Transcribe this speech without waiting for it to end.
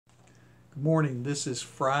Good morning. This is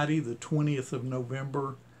Friday, the 20th of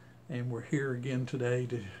November, and we're here again today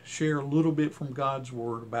to share a little bit from God's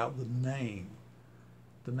Word about the name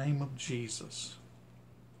of Jesus,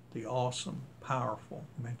 the awesome, powerful,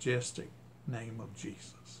 majestic name of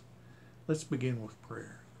Jesus. Let's begin with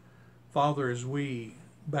prayer. Father, as we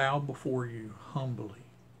bow before you humbly,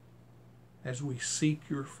 as we seek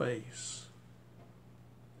your face,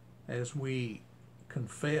 as we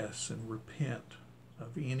confess and repent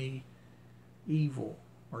of any evil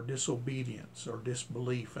or disobedience or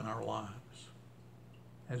disbelief in our lives,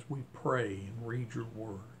 as we pray and read your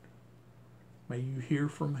word, may you hear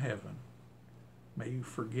from heaven, may you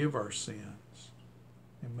forgive our sins,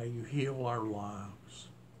 and may you heal our lives.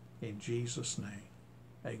 In Jesus' name,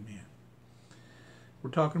 amen.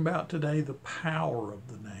 We're talking about today the power of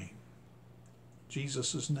the name.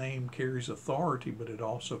 Jesus' name carries authority, but it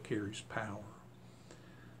also carries power.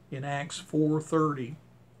 In Acts 4:30,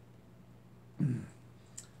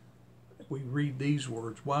 we read these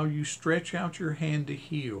words, "While you stretch out your hand to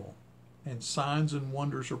heal, and signs and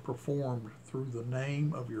wonders are performed through the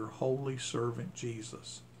name of your holy servant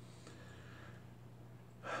Jesus."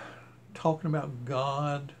 Talking about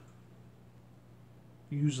God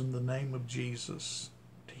using the name of Jesus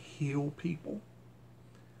to heal people.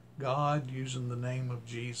 God using the name of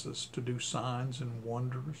Jesus to do signs and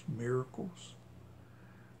wonders, miracles.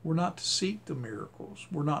 We're not to seek the miracles.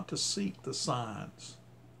 We're not to seek the signs,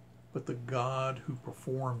 but the God who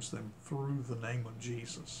performs them through the name of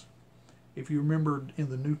Jesus. If you remember in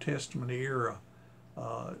the New Testament era,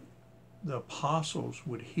 the apostles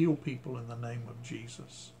would heal people in the name of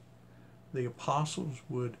Jesus. The apostles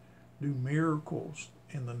would do miracles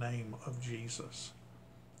in the name of Jesus.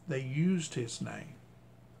 They used his name.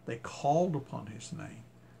 They called upon his name.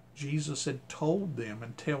 Jesus had told them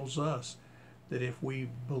and tells us that if we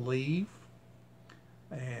believe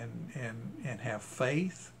and have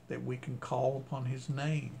faith, that we can call upon his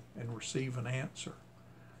name and receive an answer.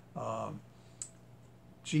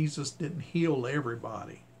 Jesus didn't heal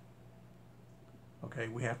everybody. Okay,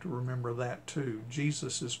 we have to remember that too.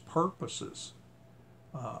 Jesus' purposes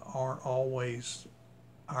aren't always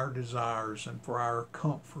our desires and for our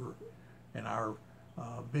comfort and our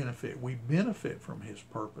benefit. We benefit from his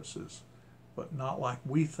purposes, but not like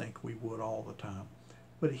we think we would all the time.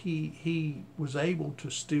 But he was able to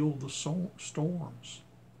still the storms.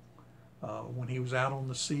 When he was out on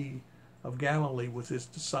the Sea of Galilee with his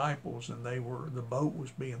disciples and the boat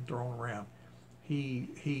was being thrown around,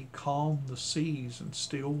 he calmed the seas and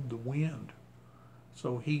stilled the wind.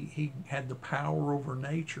 So he had the power over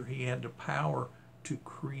nature. He had the power to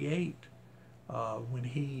create. When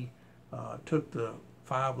he took the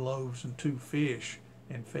 5 loaves and 2 fish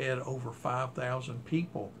and fed over 5,000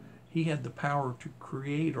 people, he had the power to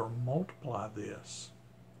create or multiply this.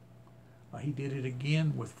 He did it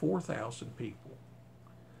again with 4,000 people.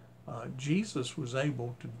 Jesus was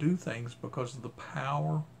able to do things because of the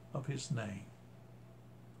power of his name,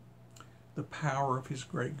 the power of his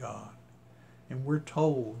great God. And we're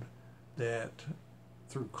told that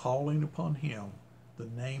through calling upon him, the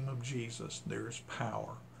name of Jesus, there is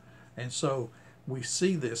power. And so we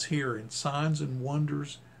see this here in signs and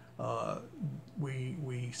wonders.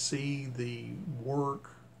 We see the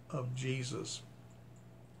work of Jesus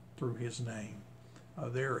through his name.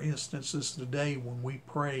 There are instances today when we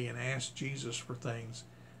pray and ask Jesus for things,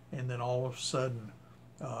 and then all of a sudden,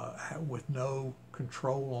 with no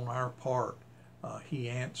control on our part, he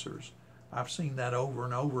answers. I've seen that over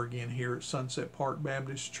and over again here at Sunset Park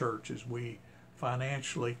Baptist Church as we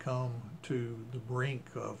financially come to the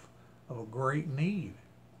brink of a great need,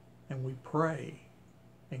 and we pray,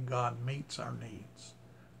 and God meets our needs.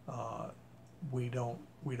 We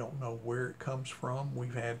don't know where it comes from.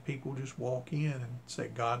 We've had people just walk in and say,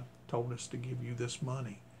 "God told us to give you this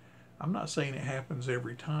money." I'm not saying it happens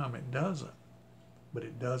every time. It doesn't, but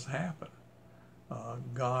it does happen.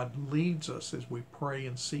 God leads us as we pray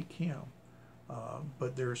and seek him.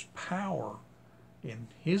 But there's power in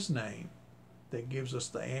his name that gives us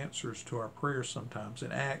the answers to our prayers sometimes.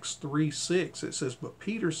 In Acts 3:6, it says, "But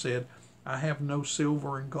Peter said, I have no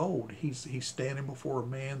silver and gold." He's standing before a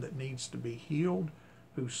man that needs to be healed,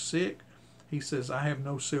 who's sick. He says, "I have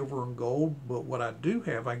no silver and gold, but what I do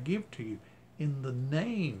have I give to you. In the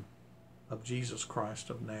name of Jesus Christ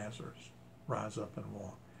of Nazareth, rise up and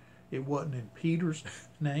walk." It wasn't in Peter's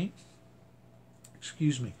name.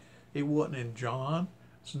 It wasn't in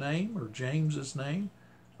John's name or James's name.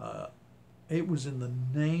 It was in the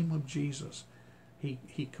name of Jesus.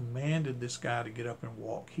 He commanded this guy to get up and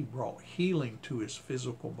walk. He brought healing to his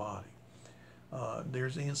physical body.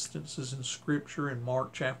 There's instances in Scripture in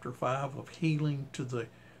Mark chapter 5 of healing to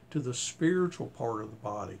to the spiritual part of the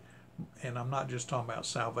body. And I'm not just talking about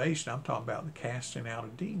salvation, I'm talking about the casting out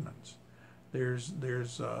of demons. There's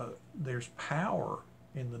power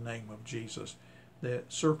in the name of Jesus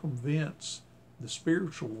that circumvents the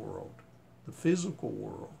spiritual world, the physical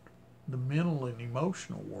world, the mental and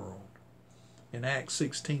emotional world. In Acts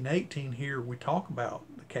 16:18 here we talk about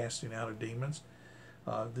the casting out of demons.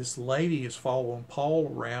 This lady is following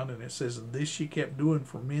Paul around, and it says, and this she kept doing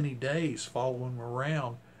for many days, following him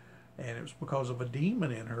around, and it was because of a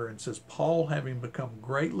demon in her. And it says, Paul, having become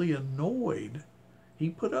greatly annoyed, he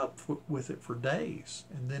put up with it for days,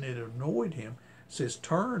 and then it annoyed him. It says,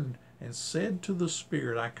 turned and said to the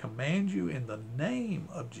spirit, I command you in the name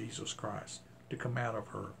of Jesus Christ to come out of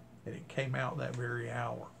her. And it came out that very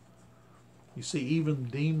hour. You see, even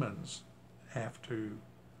demons have to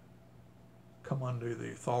come under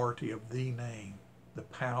the authority of the name, the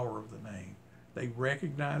power of the name. They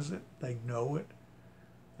recognize it, they know it,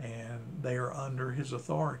 and they are under his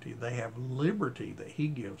authority. They have liberty that he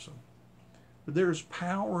gives them. But there is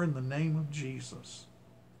power in the name of Jesus.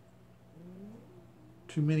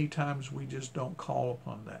 Too many times we just don't call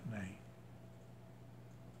upon that name.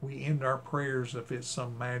 We end our prayers if it's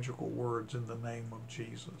some magical words in the name of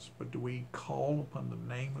Jesus. But do we call upon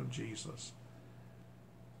the name of Jesus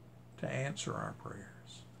to answer our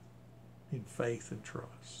prayers in faith and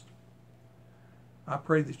trust? I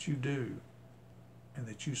pray that you do, and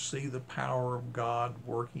that you see the power of God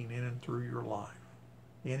working in and through your life,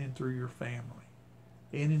 in and through your family,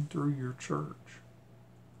 in and through your church,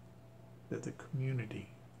 that the community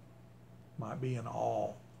might be in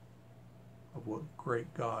awe of what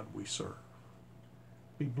great God we serve.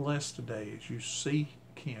 Be blessed today as you seek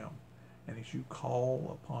him and as you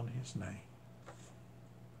call upon his name.